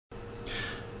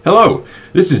Hello,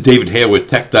 this is David Hale with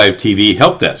TechDiveTV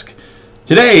Help Desk.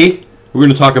 Today, we're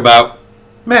going to talk about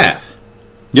math.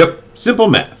 Yep, simple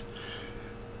math.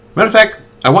 Matter of fact,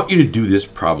 I want you to do this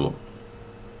problem.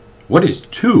 What is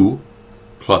 2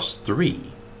 plus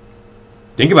 3?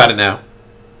 Think about it now.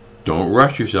 Don't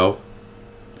rush yourself.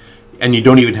 And you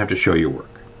don't even have to show your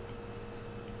work.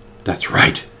 That's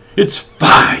right. It's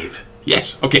 5.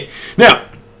 Yes, okay. Now,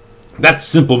 that's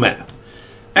simple math.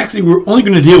 Actually, we're only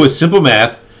going to deal with simple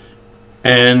math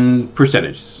and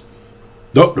percentages.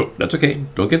 No, that's okay.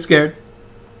 Don't get scared.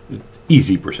 It's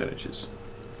easy percentages.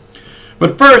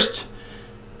 But first,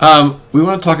 we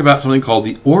want to talk about something called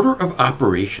the order of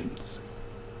operations.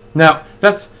 Now,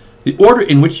 that's the order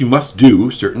in which you must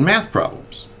do certain math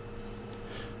problems.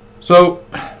 So,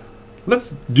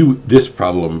 let's do this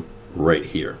problem right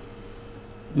here.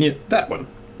 Yeah, that one,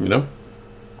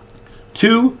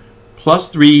 2 plus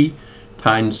 3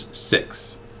 times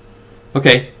 6.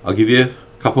 Okay, I'll give you a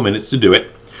couple minutes to do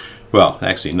it. Well,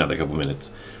 actually, not a couple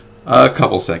minutes. A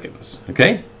couple seconds,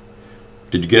 okay?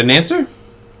 Did you get an answer?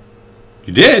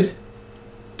 You did?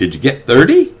 Did you get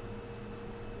 30?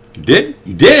 You did?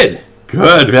 You did!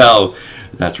 Good, well,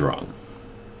 that's wrong.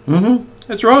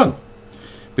 That's wrong.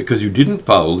 Because you didn't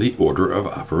follow the order of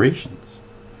operations.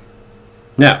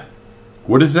 Now,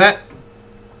 what is that?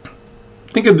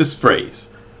 Think of this phrase.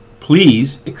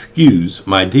 Please excuse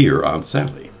my dear Aunt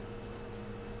Sally.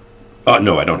 Oh,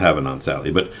 no, I don't have an Aunt Sally,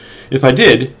 but if I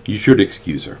did, you should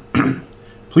excuse her.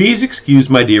 Please excuse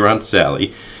my dear Aunt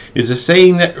Sally is a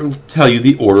saying that will tell you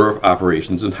the order of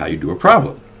operations and how you do a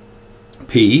problem.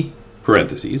 P,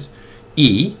 parentheses,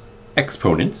 E,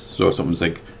 exponents, so if something's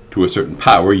like to a certain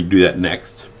power, you do that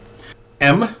next.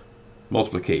 M,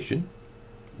 multiplication.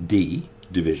 D,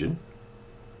 division.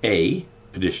 A,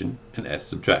 addition, and S,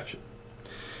 subtraction.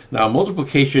 Now,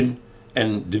 multiplication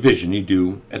and division you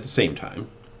do at the same time,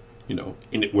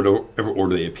 in whatever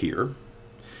order they appear.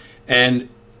 And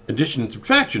addition and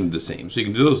subtraction are the same, so you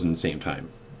can do those in the same time,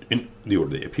 in the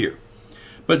order they appear.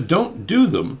 But don't do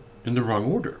them in the wrong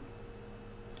order.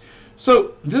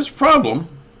 So, this problem,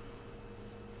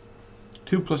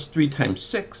 2 plus 3 times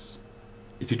 6,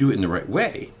 if you do it in the right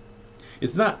way,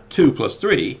 it's not 2 plus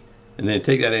 3, and then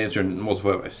take that answer and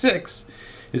multiply it by 6.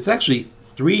 It's actually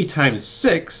 3 times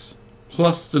 6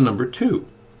 plus the number 2,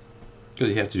 because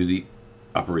you have to do the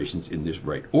operations in this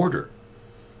right order.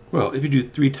 Well, if you do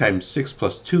 3 times 6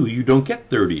 plus 2, you don't get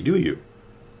 30, do you?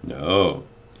 No,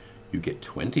 you get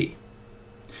 20.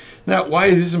 Now, why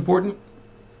is this important?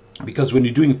 Because when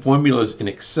you're doing formulas in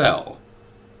Excel,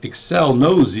 Excel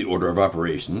knows the order of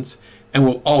operations and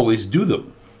will always do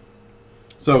them.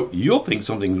 So you'll think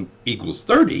something equals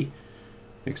 30.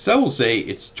 Excel will say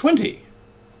it's 20.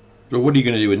 So what are you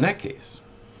going to do in that case?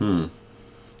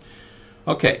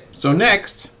 Okay, so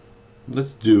next,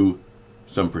 let's do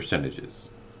some percentages.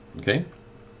 Okay?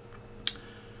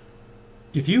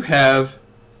 If you have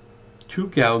 2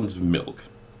 gallons of milk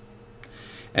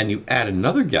and you add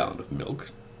another gallon of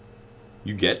milk,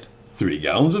 you get 3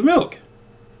 gallons of milk.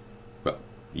 Well,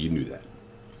 you knew that.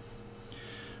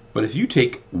 But if you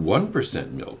take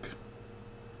 1% milk,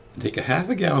 take a half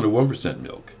a gallon of 1%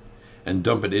 milk, and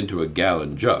dump it into a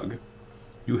gallon jug,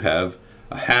 you have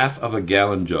a half of a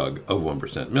gallon jug of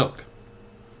 1% milk.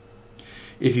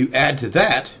 If you add to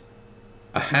that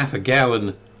a half a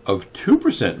gallon of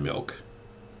 2% milk,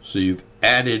 so you've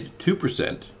added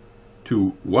 2%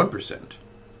 to 1%.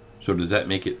 So does that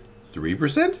make it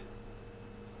 3%?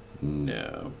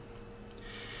 No.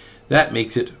 That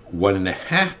makes it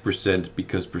 1.5%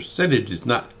 because percentage is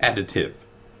not additive.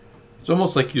 It's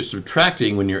almost like you're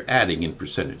subtracting when you're adding in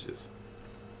percentages.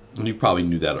 And you probably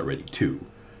knew that already too.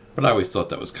 But I always thought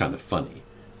that was kind of funny.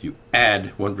 If you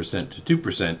add 1% to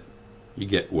 2%, you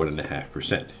get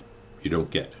 1.5%. You don't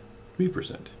get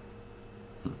 3%.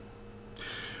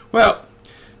 Well,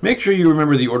 make sure you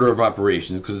remember the order of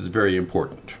operations because it's very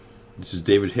important. This is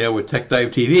David Hale with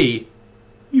TechDiveTV.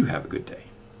 You have a good day.